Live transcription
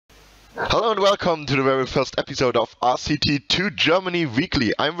Hello and welcome to the very first episode of RcT2Germany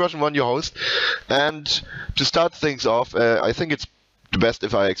Weekly. I'm version 1, your host, and to start things off, I think it's the best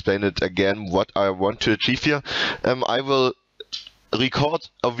if I explain it again what I want to achieve here. I will record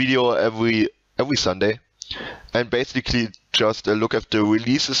a video every Sunday and basically just look at the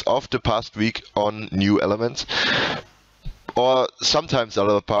releases of the past week on new elements. Or sometimes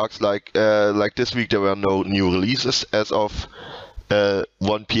other parks, like this week there were no new releases as of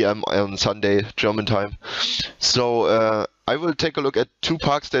 1 PM on Sunday German time. So I will take a look at two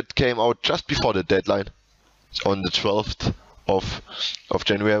parks that came out just before the deadline on the 12th of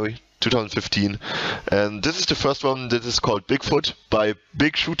January 2015. And this is the first one. This is called Bigfoot by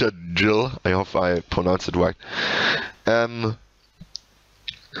Besucht. I hope I pronounced it right.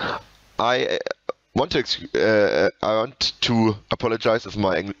 I want to apologize if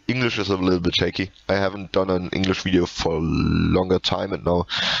my English is a little bit shaky. I haven't done an English video for a longer time and now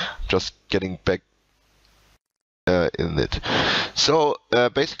just getting back in it. So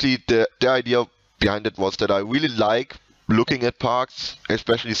basically the idea behind it was that I really like looking at parks,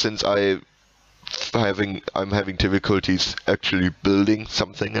 especially since I'm having difficulties actually building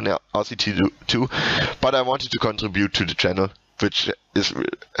something in RcT2, but I wanted to contribute to the channel, which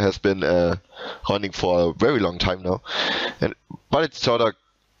has been running for a very long time now, but it sort of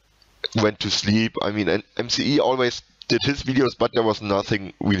went to sleep. I mean, MCE always did his videos, but there was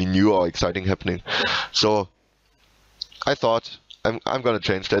nothing really new or exciting happening. So I thought I'm gonna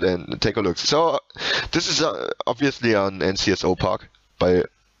change that and take a look. So this is obviously an NCSO park by,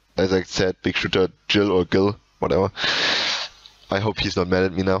 as I said, Besucht or Gil, whatever. I hope he's not mad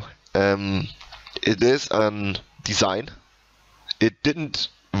at me now. It is an design. It didn't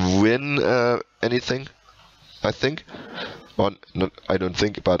win anything, I think. Or not, I don't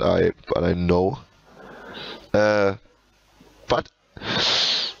think, but I know. But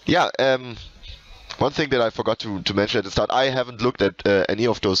yeah, one thing that I forgot to mention at the start, I haven't looked at any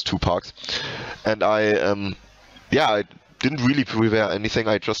of those two parks, and I didn't really prepare anything.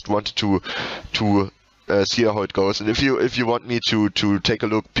 I just wanted to see how it goes. And if you want me to take a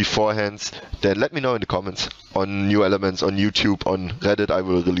look beforehand, then let me know in the comments on new elements on YouTube, on Reddit. I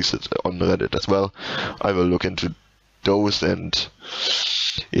will release it on Reddit as well. I will look into those, and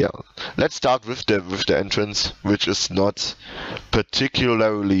yeah, let's start with the entrance, which is not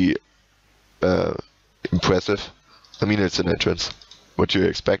particularly impressive. I mean, it's an entrance. What do you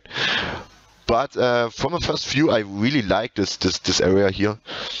expect? But from a first view, I really like this area here.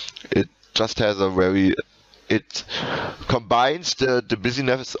 It just has it combines the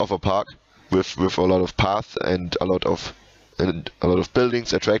busyness of a park with a lot of paths and a lot of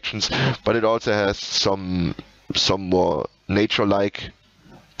buildings, attractions, but it also has some more nature-like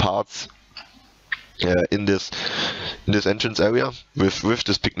parts in this entrance area with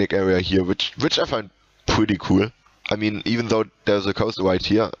this picnic area here, which I find pretty cool. I mean, even though there's a coaster right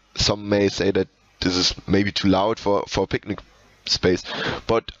here, some may say that this is maybe too loud for picnic space,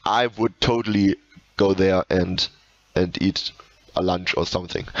 but I would totally go there and eat a lunch or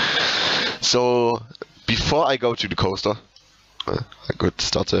something. So before I go to the coaster, I could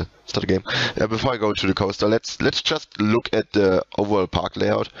start the game. Before I go to the coaster, let's just look at the overall park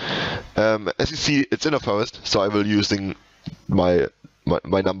layout. As you see, it's in a forest, so I will using my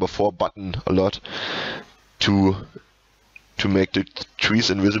number 4 button a lot to make the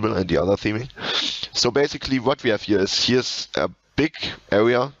trees invisible and the other theming. So basically what we have here is, here's a big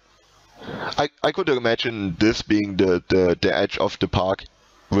area. I could imagine this being the edge of the park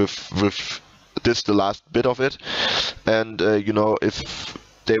with this the last bit of it, and you know, if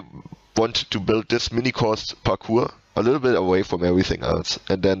they wanted to build this mini course parkour a little bit away from everything else,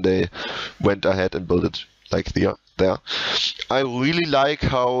 and then they went ahead and built it like there. I really like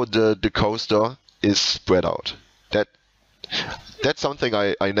how the coaster is spread out. That's something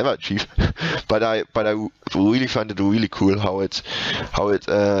I never achieve, but I really find it really cool how it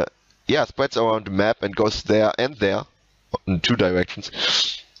spreads around the map and goes there and there in 2 directions.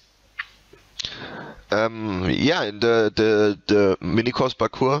 Yeah, and the mini golf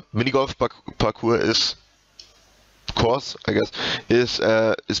parkour is course, I guess,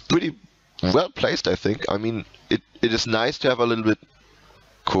 is pretty well placed, I think. I mean, it is nice to have a little bit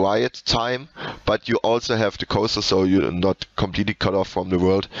quiet time, but you also have the coaster, so you're not completely cut off from the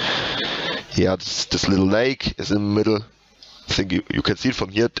world. Yeah, this little lake is in the middle. I think you can see it from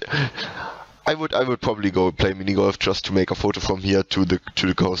here. I would probably go play mini golf just to make a photo from here to the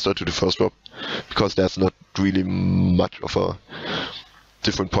coaster, to the first drop, because there's not really much of a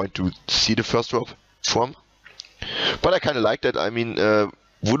different point to see the first drop from. But I kind of like that. I mean,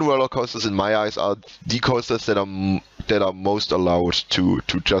 wooden roller coasters, in my eyes, are the coasters that are most allowed to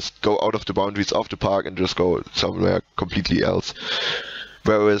just go out of the boundaries of the park and just go somewhere completely else.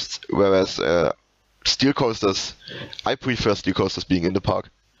 Whereas steel coasters, I prefer steel coasters being in the park,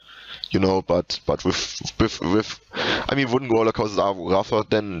 you know. But with I mean, wooden roller coasters are rougher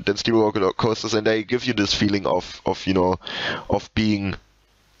than steel roller coasters, and they give you this feeling of you know, of being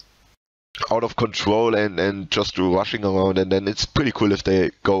out of control and just rushing around, and then it's pretty cool if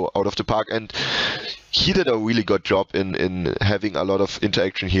they go out of the park. And he did a really good job in having a lot of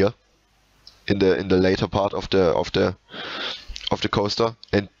interaction here in the later part of the coaster.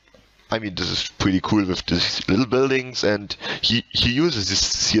 And I mean, this is pretty cool with these little buildings, and he uses this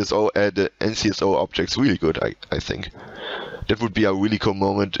CSO the NCSO objects really good. I think that would be a really cool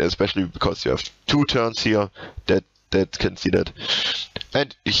moment, especially because you have two turns here that can see that.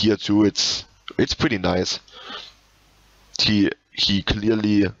 And here too, it's pretty nice. He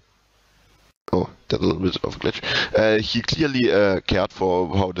clearly, oh, that's a little bit of a glitch. He clearly cared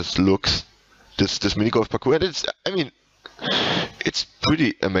for how this looks, this mini golf parkour. And it's, I mean, it's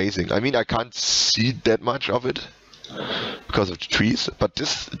pretty amazing. I mean, I can't see that much of it because of the trees, but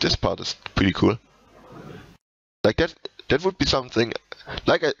this part is pretty cool. Like that would be something.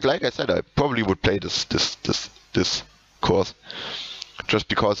 Like I said, I probably would play this course, just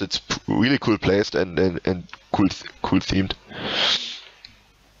because it's really cool placed and cool themed.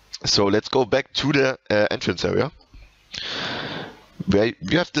 So let's go back to the entrance area, where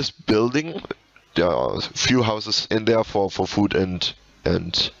you have this building. There are a few houses in there for food and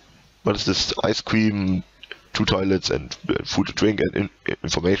what is this? Ice cream, 2 toilets, and food to drink and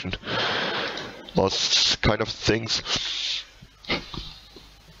information. Those kind of things,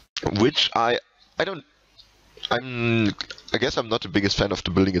 which I guess I'm not the biggest fan of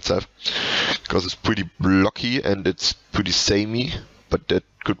the building itself, because it's pretty blocky and it's pretty samey, but that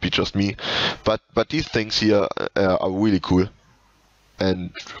could be just me. But these things here are really cool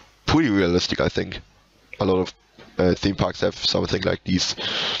and pretty realistic, I think. A lot of theme parks have something like these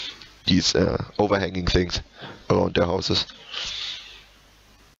overhanging things around their houses.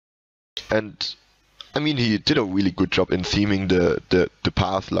 And I mean, he did a really good job in theming the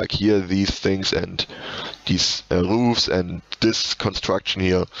path, like here, these things and these roofs and this construction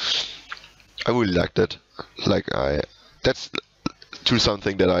here. I really like that. Like that's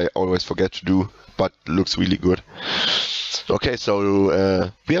something that I always forget to do, but looks really good. Okay,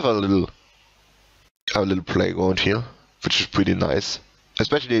 so we have a little playground here, which is pretty nice.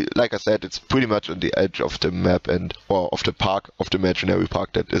 Especially, like I said, it's pretty much on the edge of the map or of the park, of the imaginary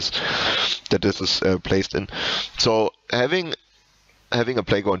park that this is placed in. So having a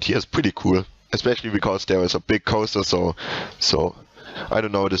playground here is pretty cool, especially because there is a big coaster. So I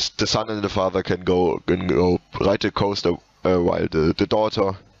don't know, the son and the father can go ride the coaster while the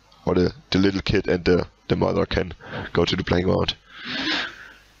daughter or the little kid and the mother can go to the playground.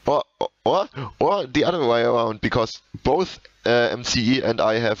 Or the other way around, because both MCE and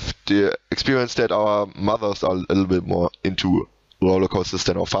I have the experience that our mothers are a little bit more into roller coasters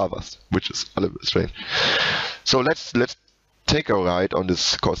than our fathers, which is a little bit strange. So let's take a ride on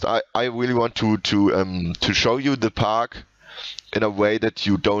this coaster. I really want to show you the park in a way that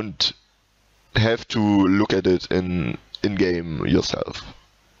you don't have to look at it in game yourself.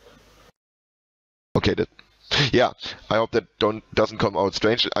 Okay, yeah, I hope that doesn't come out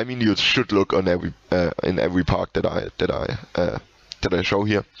strange. I mean, you should look on in every park that I show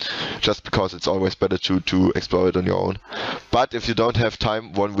here, just because it's always better to explore it on your own. But if you don't have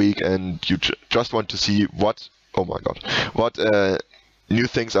time 1 week and you just want to see what new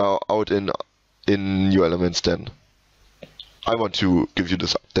things are out in New Elements, then I want to give you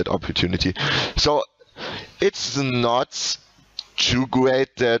that opportunity. So it's not too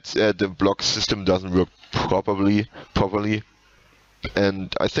great that the block system doesn't work properly,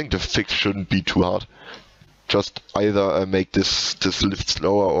 and I think the fix shouldn't be too hard. Just either make this lift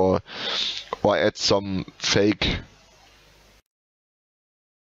slower or add some fake,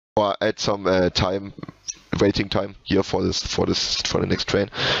 or add some waiting time here for the next train.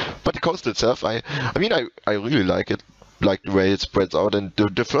 But the coaster itself, I mean I really like it, like the way it spreads out, and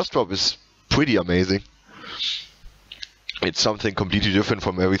the first drop is pretty amazing. It's something completely different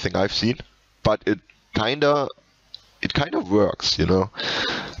from everything I've seen, but it kind of works, you know.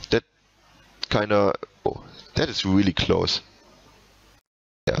 That is really close.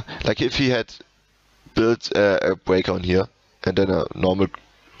 Yeah, like if he had built a break on here and then a normal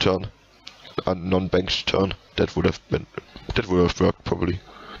turn, a non-banked turn, that would have worked probably.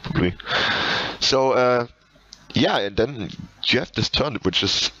 So yeah, and then you have this turn, which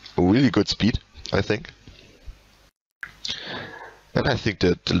is a really good speed, I think. And I think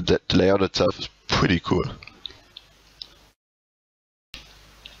that the layout itself is pretty cool. I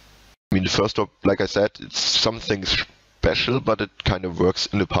mean, the first stop, like I said, it's something special, but it kind of works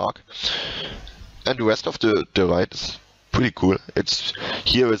in the park. And the rest of the ride is pretty cool. It's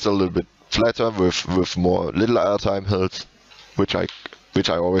here it's a little bit flatter with more little airtime hills, which I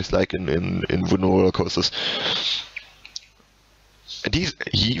always like in wooden roller coasters. And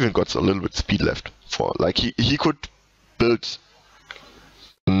he even got a little bit speed left for, like, he could build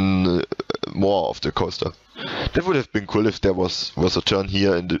more of the coaster. That would have been cool if there was a turn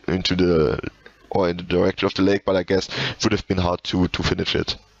here in the direction of the lake, but I guess it would have been hard to finish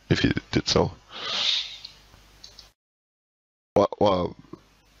it if he did so. Or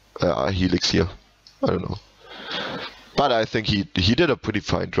helix here, I don't know. But I think he did a pretty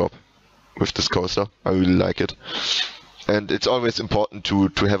fine job with this coaster. I really like it. And it's always important to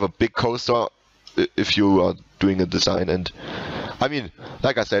have a big coaster if you are doing a design. And I mean,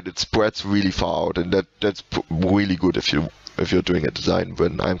 like I said, it spreads really far out, and that's really good if you're doing a design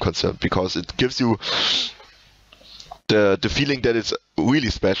when I'm concerned, because it gives you the feeling that it's really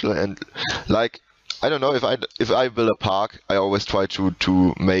special. And like, I don't know, if I build a park, I always try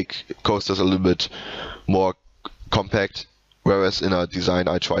to make coasters a little bit more compact, whereas in a design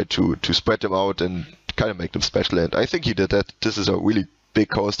I try to spread them out and kind of make them special, and I think he did that. This is a really big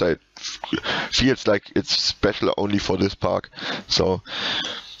coaster. It feels like it's special only for this park. So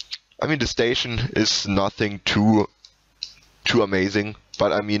I mean, the station is nothing too amazing,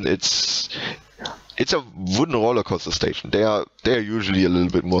 but I mean, it's a wooden roller coaster station. They are usually a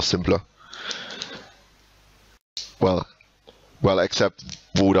little bit more simpler. Well, except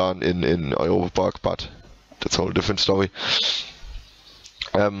Wodan in Europa Park, but that's a whole different story.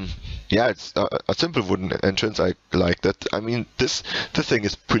 Yeah, it's a simple wooden entrance. I like that. I mean, this thing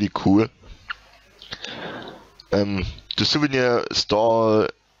is pretty cool. The souvenir stall,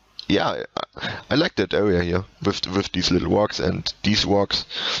 yeah, I like that area here with these little walks, and these walks,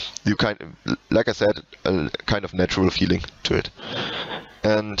 you like I said, a kind of natural feeling to it.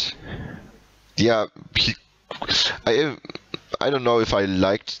 And yeah, I don't know if I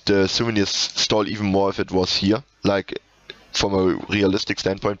liked the souvenir stall even more if it was here, like from a realistic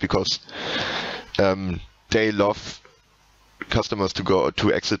standpoint, because they love customers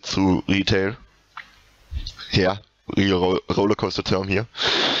to exit through retail. Yeah, real roller coaster term here.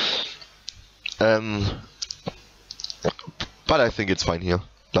 But I think it's fine here.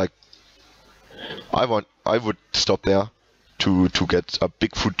 Like, I would stop there to get a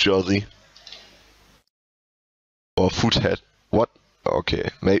Bigfoot jersey or food hat. What? Okay,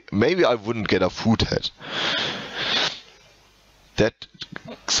 maybe I wouldn't get a food hat. That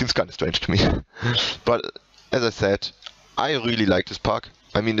seems kind of strange to me. But as I said, I really like this park.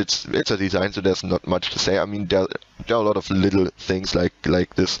 I mean, it's a design, so there's not much to say. I mean, there are a lot of little things like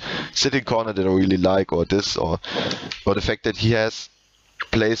this sitting corner that I really like, or this, or the fact that he has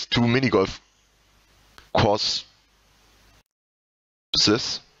placed 2 mini golf courses.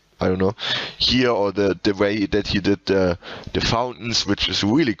 I don't know, here, or the way that he did the fountains, which is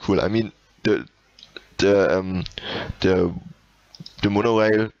really cool. I mean, the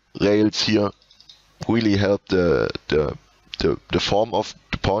monorail rails here really help the form of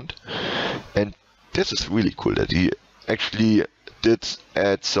the pond, and this is really cool that he actually did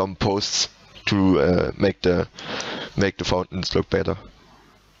add some posts to make the fountains look better.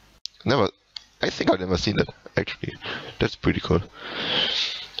 I think I've never seen it actually. That's pretty cool.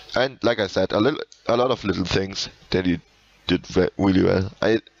 And like I said, a lot of little things that he did really well.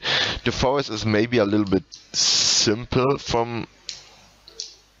 The forest is maybe a little bit simple from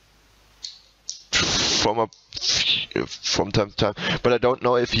time to time, but I don't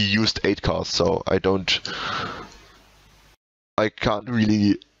know if he used 8 cars, so I can't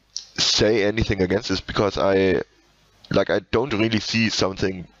really say anything against this, because I don't really see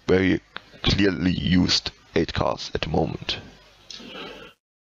something very clearly used 8 cars at the moment.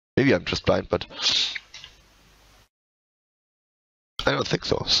 Maybe I'm just blind, but I don't think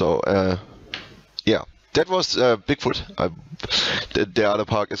so. So yeah, that was Bigfoot. The other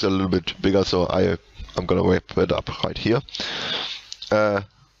park is a little bit bigger, so I'm gonna wrap it up right here. Yeah,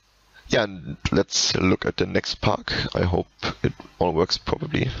 and let's look at the next park. I hope it all works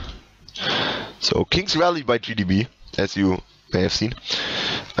properly. So Kings Rally by GDB, as you may have seen.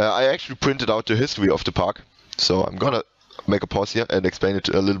 I actually printed out the history of the park, so I'm gonna make a pause here and explain it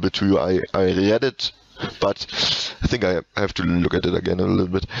a little bit to you. I read it, but I think I have to look at it again a little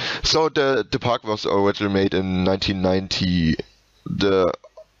bit. So the park was originally made in 1990. The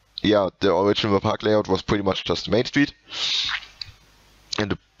original park layout was pretty much just Main Street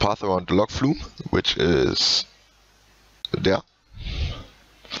and the path around the log flume, which is there.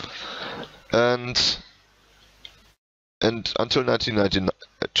 and until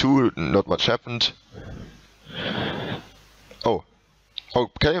 1992 not much happened. Oh,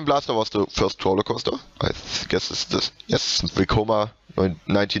 Canyon Blaster was the first roller coaster. I guess it's this. Yes, Vekoma in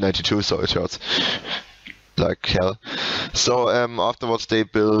 1992, so it hurts like hell. So afterwards they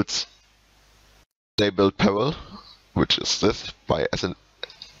built Peril, which is this by SN.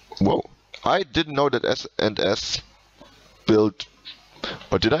 Whoa! I didn't know that S&S built.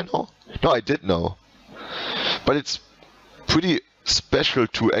 Or did I know? No, I did know. But it's pretty special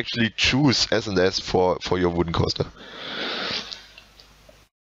to actually choose S&S for your wooden coaster.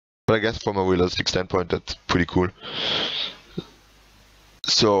 But I guess from a realistic standpoint, that's pretty cool.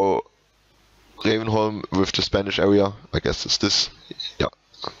 So Ravenholm with the Spanish area, I guess it's this. Yeah.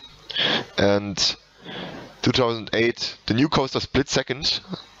 And 2008, the new coaster split second.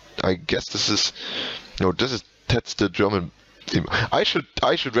 I guess this is that's the German theme. I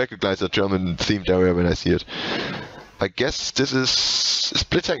should recognize a German themed area when I see it. I guess this is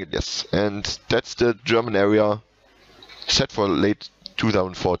split second, yes, and that's the German area set for late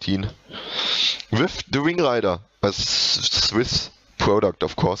 2014 with the Wing Rider, a Swiss product,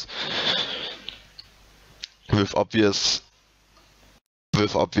 of course, with obvious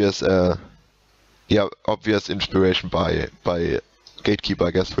inspiration by Gatekeeper,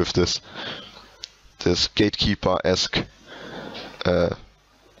 I guess, with this Gatekeeper-esque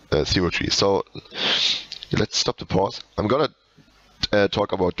Zero G. So let's stop the pause. I'm gonna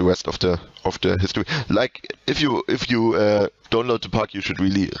talk about the rest of the history. Like, if you download the park, you should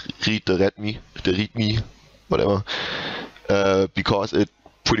really read the ReadMe, whatever, because it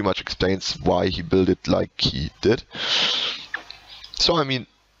pretty much explains why he built it like he did. So I mean,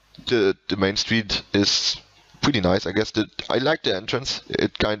 the main street is pretty nice, I guess. I like the entrance.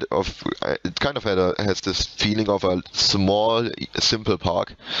 It kind of has this feeling of a small, simple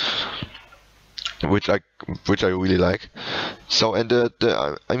park, which I really like. So, and the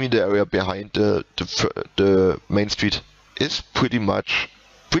area behind the main street is pretty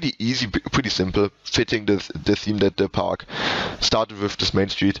easy, pretty simple, fitting the theme that the park started with, this main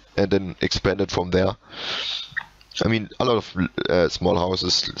street, and then expanded from there. I mean, a lot of small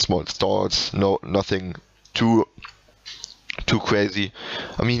houses, small stores, nothing too crazy.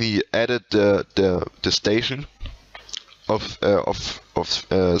 I mean, he added the station of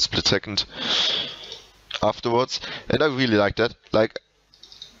split second afterwards, and I really like that. Like,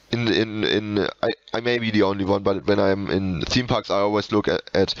 I may be the only one, but when I'm in theme parks, I always look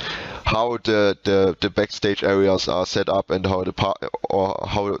at how the backstage areas are set up, and how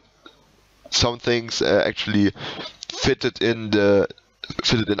how some things actually fitted in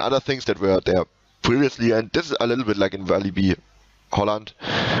other things that were there previously. And this is a little bit like in Walibi Holland,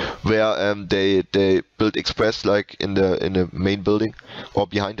 where they built Express like in the main building or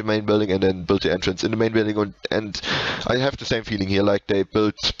behind the main building, and then built the entrance in the main building. And I have the same feeling here, like they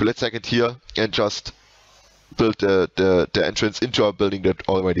built split second here and just built the entrance into a building that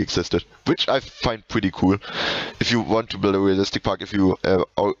already existed, which I find pretty cool. If you want to build a realistic park, if you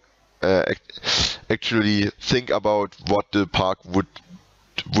actually think about what the park would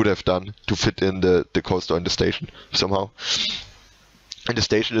have done to fit in the coaster and the station somehow. And the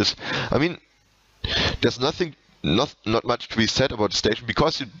station is, I mean, there's not much to be said about the station,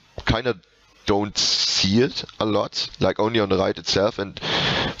 because you kind of don't see it a lot, like only on the ride itself, and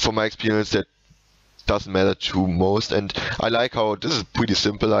from my experience that doesn't matter to most. And I like how this is pretty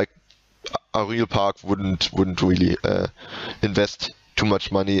simple. Like, a real park wouldn't really invest too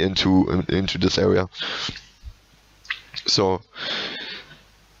much money into this area. So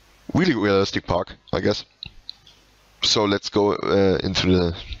really realistic park, I guess. So let's go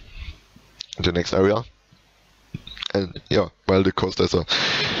into the next area. And yeah, well, the coaster is an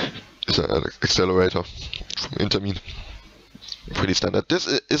accelerator from Intermin. Pretty standard. This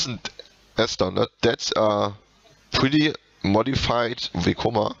isn't as standard. That's a pretty modified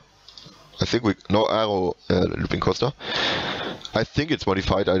Vekoma. I think Aero looping coaster. I think it's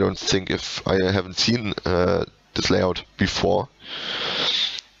modified. I don't think I haven't seen this layout before.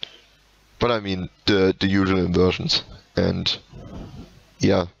 But I mean, the usual inversions, and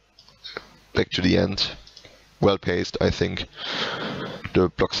yeah, back to the end, well paced. I think the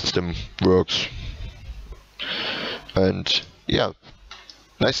block system works, and yeah,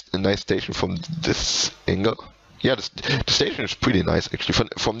 a nice station from this angle. Yeah, the station is pretty nice actually.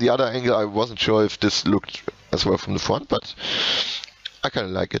 From the other angle, I wasn't sure if this looked as well from the front, but I kind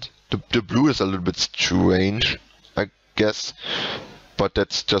of like it. The blue is a little bit strange, I guess. But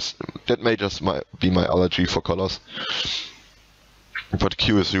that may just be my allergy for colors. But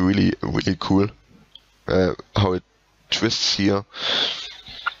Q is really cool. How it twists here.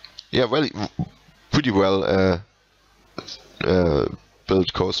 yeah, pretty well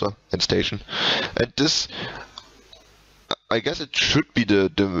built coaster and station. And this, I guess it should be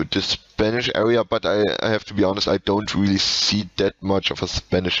the Spanish area, but I have to be honest, I don't really see that much of a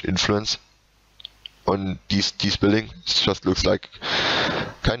Spanish influence on these buildings. It just looks like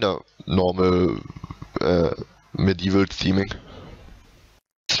kind of normal medieval theming.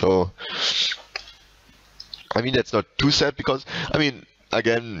 So I mean, that's not too sad, because I mean,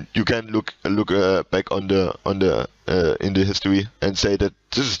 again, you can look back on the in the history and say that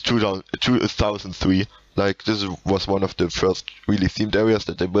this is 2003. Like, this was one of the first really themed areas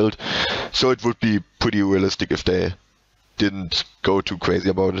that they built, so it would be pretty realistic if they didn't go too crazy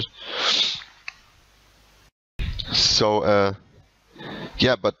about it. So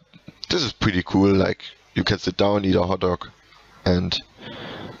yeah, but this is pretty cool. Like, you can sit down, eat a hot dog, and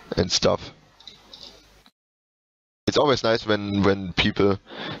stuff. It's always nice when people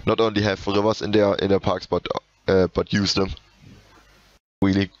not only have rivers in their parks, but use them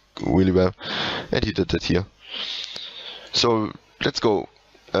really well. And he did that here. So let's go.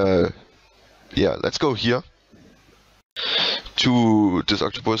 Yeah, let's go here to this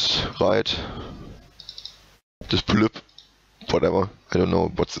octopus ride. This polyp, whatever. I don't know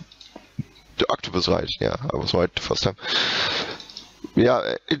what's the octopus ride. Yeah, I was right the first time.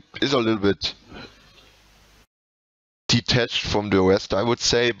 Yeah, it is a little bit detached from the rest, I would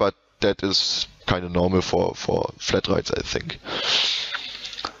say, but that is kind of normal for flat rides, I think.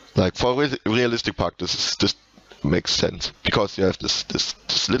 Like, for a realistic park, this makes sense, because you have this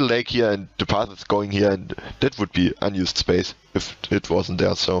little lake here, and the path is going here, and that would be unused space if it wasn't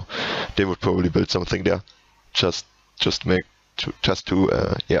there. So they would probably build something there, just to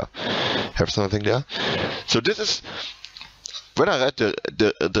yeah, have something there. So this is, when I read the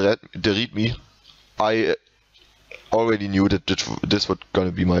ReadMe, I already knew that this was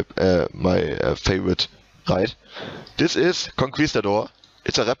gonna be my favorite ride. This is Conquistador.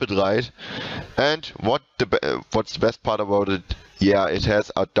 It's a rapid ride, and what's the best part about it? Yeah, it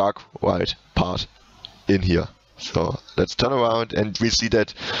has a dark ride part in here. So let's turn around, and we see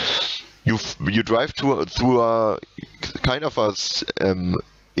that you drive through a kind of a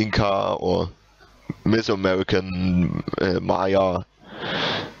Inca or Mesoamerican Maya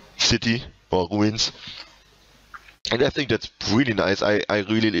city or ruins. And I think that's really nice. I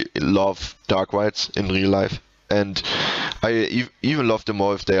really love dark rides in real life, and I even love them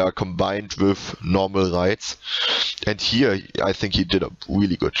more if they are combined with normal rides. And here, I think he did a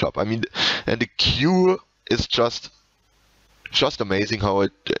really good job. I mean, and the queue is just amazing how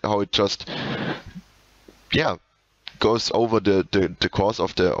it just, yeah, goes over the course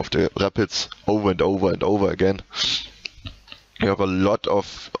of the rapids over and over and over again. You have a lot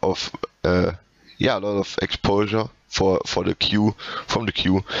of yeah, a lot of exposure for the queue, from the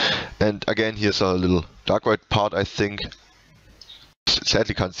queue. And again, here's a little dark ride part, I think.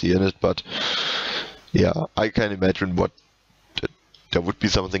 Sadly can't see in it, but yeah, I can imagine there would be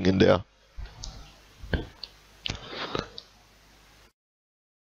something in there.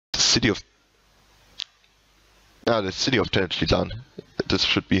 The city of Tenochtitlan. This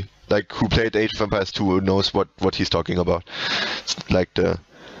should be, like, who played Age of Empires 2 knows what he's talking about. It's like the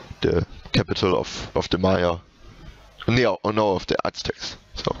capital of the Maya. No, of the Aztecs.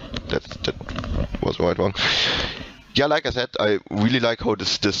 So that was the right one. Yeah, like I said, I really like how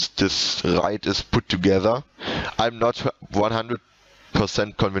this ride is put together. I'm not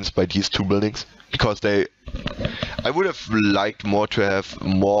 100% convinced by these two buildings, because I would have liked more to have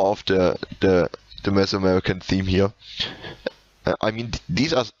more of the Mesoamerican theme here. I mean,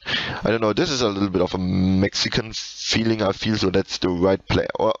 these are, I don't know, this is a little bit of a Mexican feeling, I feel, so that's the right place.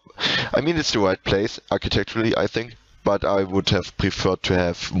 Or, I mean, it's the right place architecturally, I think, but I would have preferred to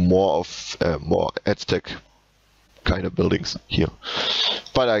have more of more Aztec kind of buildings here.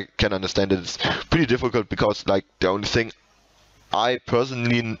 But I can understand that it's pretty difficult, because, like, the only thing I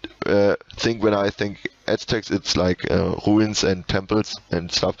personally think when I think Aztecs, it's like ruins and temples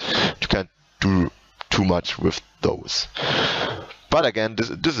and stuff. You can't do too much with those. But again, this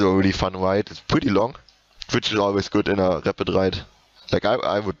is a really fun ride. It's pretty long, which is always good in a rapid ride. Like,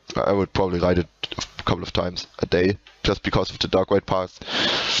 I would probably ride it a couple of times a day, just because of the dark ride parts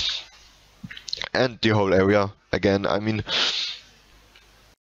and the whole area. Again, I mean,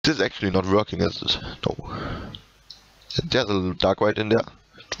 this is actually not working, is it? No. There's a little dark ride in there,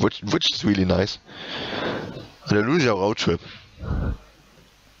 which is really nice. An Illusia road trip.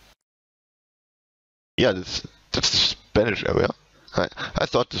 Yeah, that's the Spanish area. I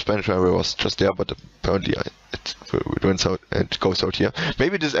thought the Spanish area was just there, but apparently it runs out and goes out here.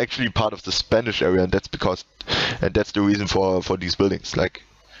 Maybe this is actually part of the Spanish area, and that's the reason for these buildings. Like,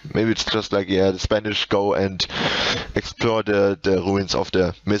 Maybe it's just like, yeah, the Spanish go and explore the ruins of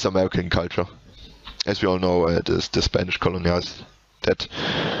the Mesoamerican culture. As we all know, the Spanish colonials that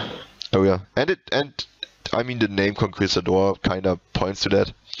area, and I mean the name Conquistador kind of points to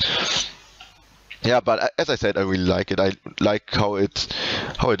that. Yeah, but as I said, I really like it. I like how it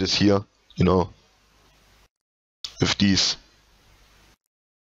is here, you know, with these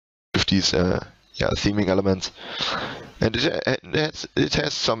theming elements, and it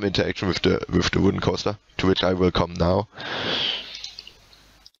has some interaction with the wooden coaster, to which I will come now.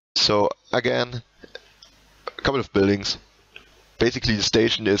 So again, a couple of buildings. Basically, the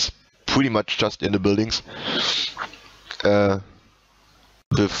station is pretty much just in the buildings,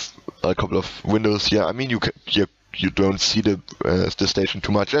 with a couple of windows here. I mean, you don't see the station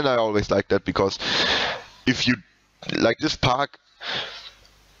too much, and I always like that, because if you like this park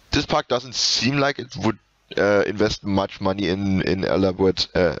doesn't seem like it would invest much money in elaborate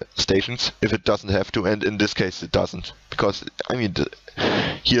stations if it doesn't have to, and in this case it doesn't, because I mean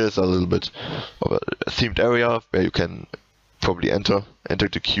here is a little bit of a themed area where you can probably enter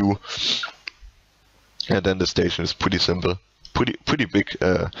the queue, and then the station is pretty simple, pretty big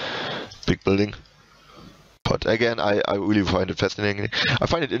building. But again, I really find it fascinating. I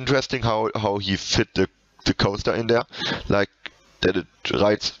find it interesting how he fit the coaster in there, like that it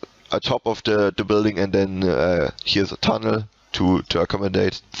rides atop of the building, and then here's a tunnel to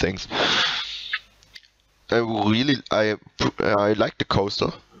accommodate things. I like the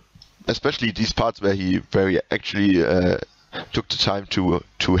coaster, especially these parts where he actually took the time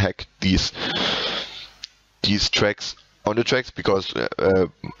to hack these tracks on the tracks, because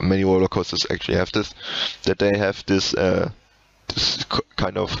many roller coasters actually have this, that they have this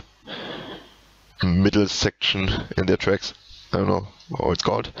kind of middle section in their tracks. I don't know what it's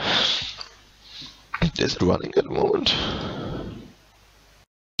called. Is it running at the moment?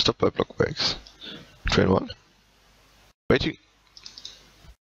 Stop by block brakes. Train 1. Waiting.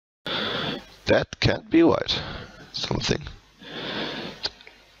 That can't be right. Something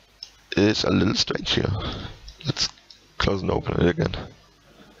is a little strange here. Let's close and open it again.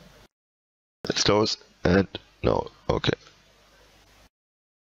 Let's close and no, okay.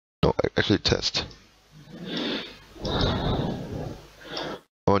 No, actually test.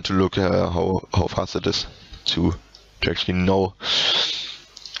 I want to look how fast it is to actually know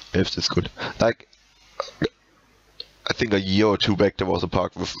if it's good. Like, I think a year or two back there was a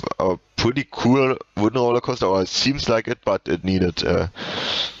park with a pretty cool wooden roller coaster, or it seems like it, but it needed,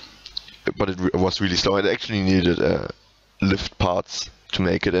 but it was really slow. It actually needed lift parts to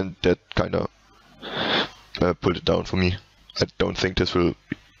make it, and that kind of pulled it down for me. I don't think this will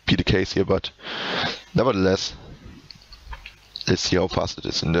be the case here, but nevertheless, let's see how fast it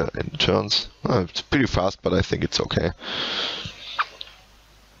is in the turns. It's pretty fast, but I think it's okay.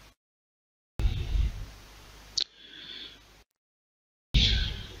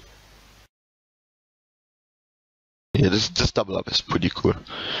 Yeah, this double up is pretty cool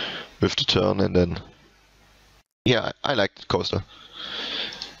with the turn, and then yeah, I like the coaster.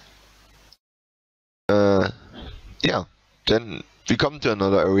 Yeah, then we come to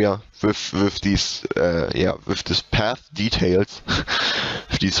another area with these with this path details,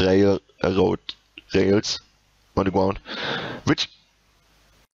 with these road rails on the ground, which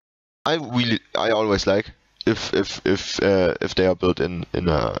I always like if they are built in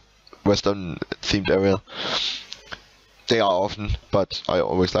a Western themed area. They are often, but I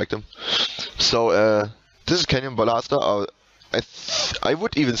always like them. So this is Canyon Blaster. I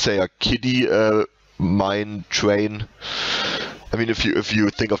would even say a kiddie mine train. I mean, if you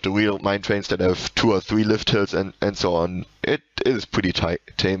think of the real mine trains that have 2 or 3 lift hills and so on, it is pretty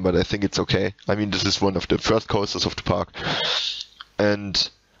tame, but I think it's okay. I mean, this is one of the first coasters of the park, and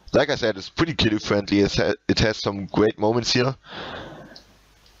like I said, it's pretty kiddie friendly. It has some great moments here.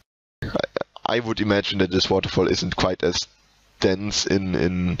 I would imagine that this waterfall isn't quite as dense in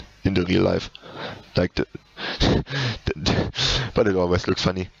the real life, like but it always looks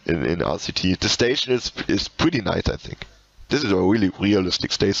funny in RcT. The station is pretty nice, I think. This is a really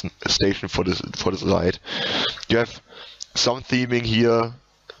realistic station for this ride. You have some theming here,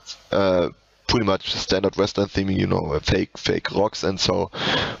 pretty much standard Western theming, you know, fake rocks and so,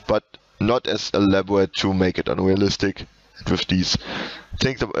 but not as elaborate to make it unrealistic, with these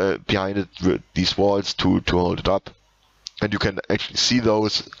things behind it, with these walls to hold it up, and you can actually see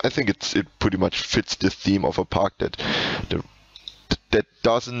those. I think it pretty much fits the theme of a park that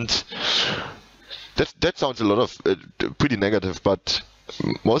doesn't. That sounds a lot of pretty negative, but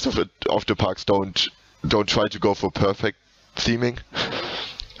most of the parks don't try to go for perfect theming,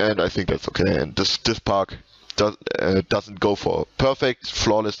 and I think that's okay. And this park doesn't go for perfect,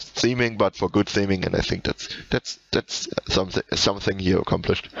 flawless theming, but for good theming, and I think that's something here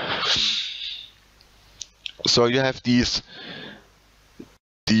accomplished. So you have these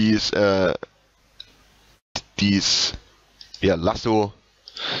lasso,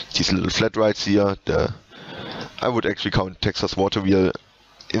 these little flat rides here. I would actually count Texas water wheel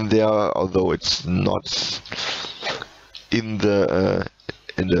in there, although it's not in the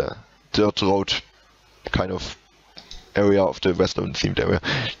dirt road kind of area of the Western themed area.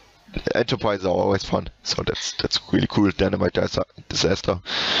 Enterprises are always fun, so that's really cool. Dynamite Disaster.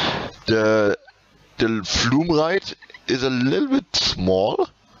 The flume ride is a little bit small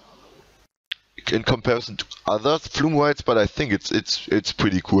in comparison to other flume rides, but I think it's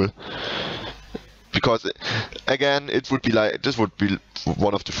pretty cool. Because again, it would be like this would be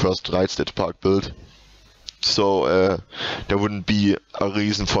one of the first rides that the park built, so there wouldn't be a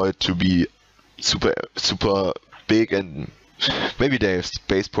reason for it to be super big, and maybe they have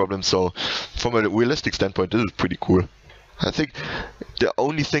space problems. So from a realistic standpoint, this is pretty cool. I think the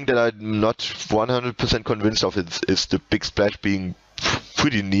only thing that I'm not 100% convinced of is the big splash being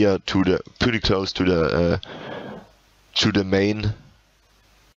pretty close to the main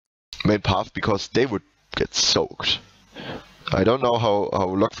path, because they would get soaked. I don't know how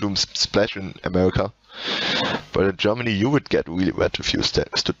log flumes splash in America, but in Germany you would get really wet if you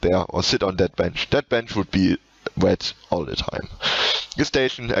stood there or sit on that bench. That bench would be wet all the time. The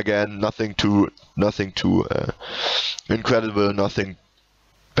station, again, nothing too incredible, nothing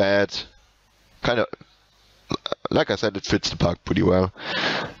bad. Kind of, like I said, it fits the park pretty well.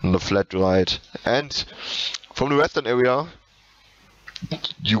 And the flat ride, and from the western area,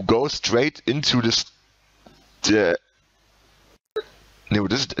 you go straight into this. That's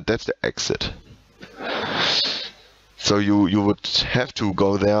the exit. So you would have to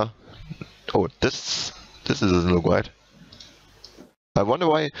go there. Oh, this doesn't look right. I wonder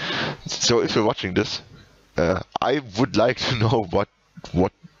why. So if you're watching this, I would like to know what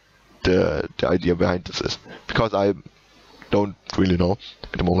the idea behind this is, because I don't really know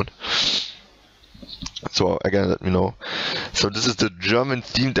at the moment. So again, let me know. So this is the German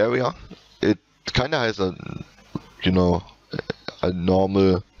themed area. It kind of has a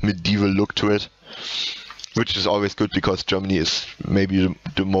normal medieval look to it, which is always good, because Germany is maybe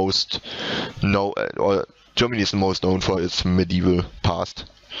the most Germany is the most known for its medieval past.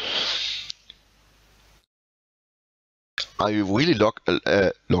 I really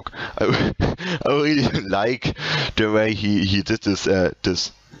I really like the way he did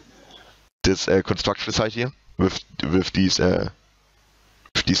this construction site here with these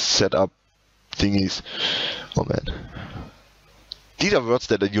setup thingies. Oh man, these are words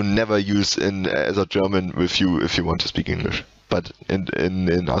that you never use as a German if you want to speak English, but in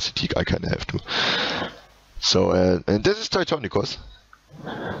RcT I kind of have to. So and this is Teutonicus.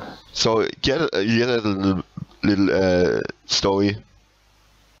 So yeah, there's a little story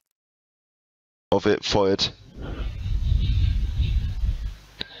of it for it.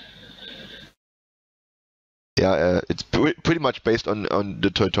 Yeah, it's pretty much based on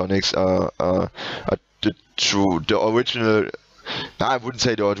the Teutonics. The original. I wouldn't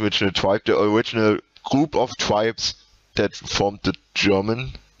say the original tribe. The original group of tribes that formed the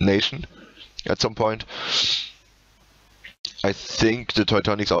German nation at some point. I think the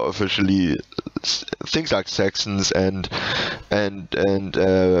Teutonics are officially things like Saxons and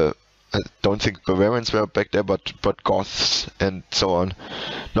I don't think Bavarians were back there, but Goths and so on.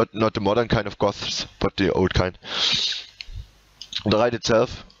 Not the modern kind of Goths, but the old kind. The ride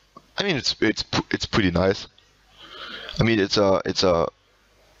itself, I mean, it's pretty nice. I mean, it's a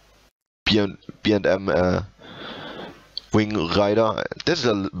B&M wing rider. This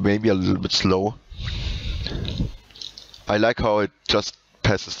is maybe a little bit slow. I like how it just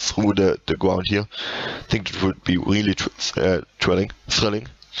passes through the ground here. I think it would be really thrilling.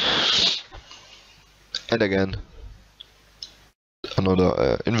 And again,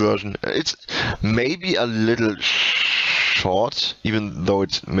 another inversion. It's maybe a little short, even though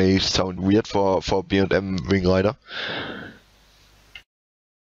it may sound weird for B&M wing rider.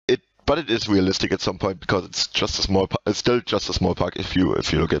 But it is realistic at some point, because it's just a small. It's still just a small park if you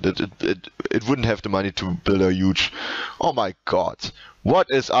look at it. It wouldn't have the money to build a huge. Oh my God! What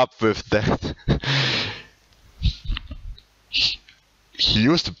is up with that? He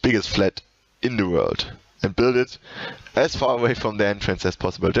used the biggest flat in the world and built it as far away from the entrance as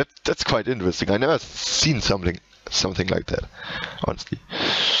possible. That's quite interesting. I never seen something like that, honestly.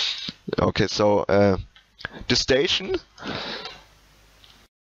 Okay, so the station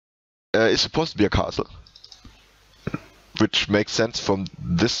is supposed to be a castle, which makes sense from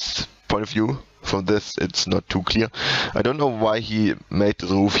this point of view, from this it's not too clear. I don't know why he made the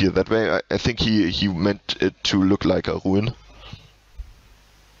roof here that way. I think he meant it to look like a ruin.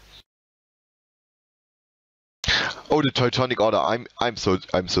 Oh, the Teutonic Order. I'm so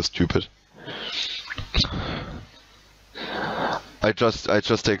stupid. I just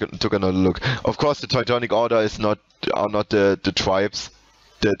took another look. Of course, the Teutonic Order are not the tribes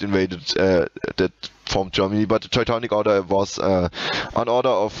that invaded that formed Germany, but the Teutonic Order was an order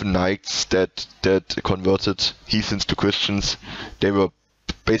of knights that converted heathens to Christians. They were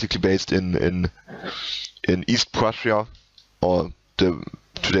basically based in East Prussia, or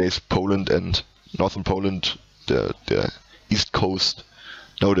today's Poland and northern Poland, the East Coast.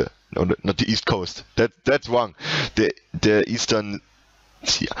 No, not the East Coast. That's wrong. The Eastern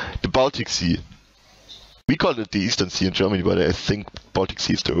Sea, the Baltic Sea. We call it the Eastern Sea in Germany, but I think Baltic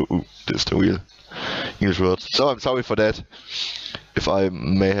Sea is the real English word. So I'm sorry for that. If I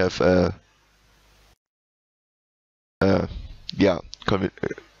may have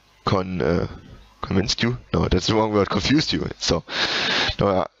convinced you. No, that's the wrong word. Confused you. So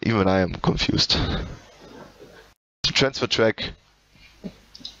no, even I am confused. The transfer track.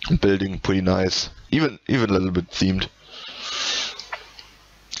 Building pretty nice, even a little bit themed.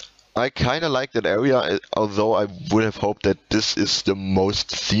 I kind of like that area, although I would have hoped that this is the most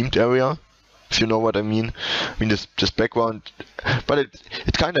themed area, if you know what I mean. I mean this background, but it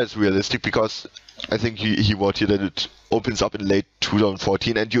kind of is realistic, because I think he wrote here that it opens up in late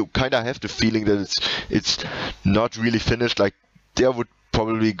 2014, and you kind of have the feeling that it's not really finished. Like there would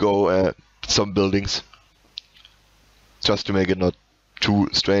probably go some buildings just to make it not too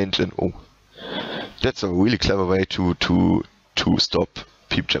strange. And oh, that's a really clever way to stop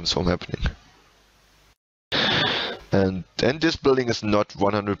peep gems from happening. And this building is not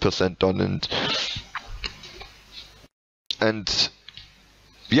 100% done, and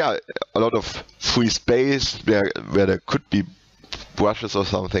yeah, a lot of free space where there could be brushes or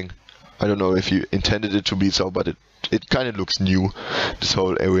something. I don't know if you intended it to be so, but it kind of looks new, this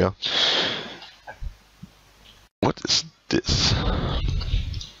whole area. What is this?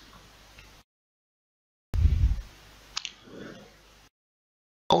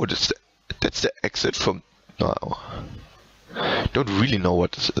 Oh, that's the exit from... No, don't really know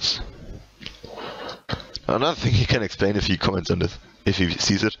what this is. Another thing he can explain if he comments on this, if he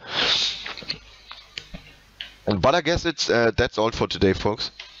sees it. But I guess it's that's all for today,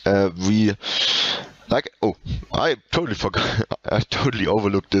 folks. Oh, I totally forgot. I totally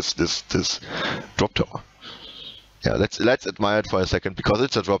overlooked this drop tower. Yeah, let's admire it for a second, because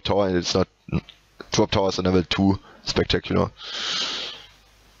it's a drop tower, and it's not... Drop towers are never too spectacular.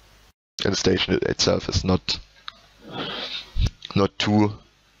 And the station itself is not too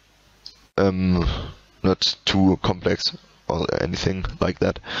complex or anything like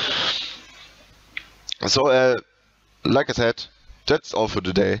that. So like I said, that's all for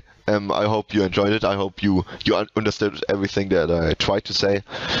today. I hope you enjoyed it. I hope you understood everything that I tried to say.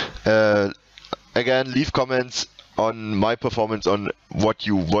 Again, leave comments on my performance, on what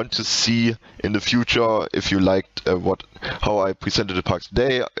you want to see in the future, if you liked how I presented the parks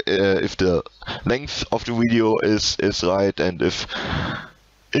today, if the length of the video is right, and if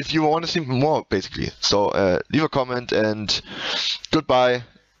you want to see more, basically. So leave a comment, and goodbye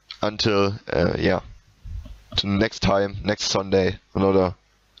until next time, next Sunday, another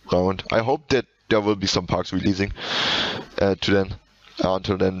round. I hope that there will be some parks releasing until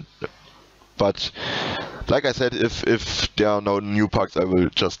then. But like I said, if there are no new parks, I will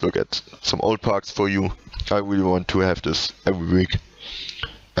just look at some old parks for you. I really want to have this every week.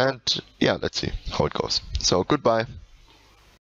 And yeah, let's see how it goes. So goodbye.